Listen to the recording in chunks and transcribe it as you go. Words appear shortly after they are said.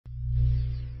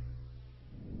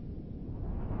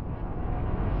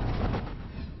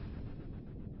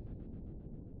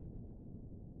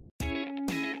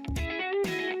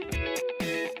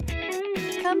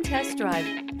test drive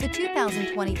the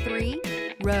 2023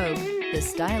 Rogue. The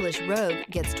stylish Rogue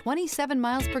gets 27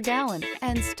 miles per gallon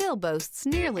and still boasts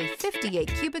nearly 58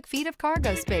 cubic feet of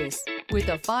cargo space. With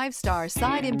a 5-star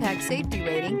side impact safety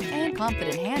rating and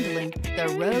confident handling,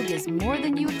 the Rogue is more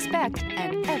than you expect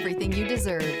and everything you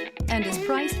deserve, and is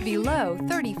priced below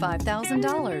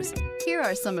 $35,000. Here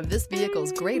are some of this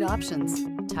vehicle's great options: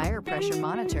 tire pressure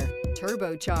monitor,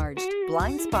 turbocharged,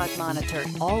 blind spot monitor,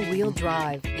 all-wheel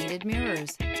drive, heated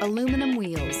mirrors, aluminum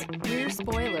wheels, rear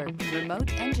spoiler,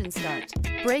 remote engine start,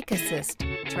 brake assist,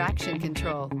 traction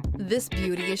control. This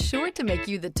beauty is sure to make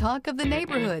you the talk of the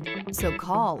neighborhood. So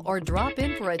call or drop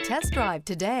in for a test drive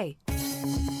today.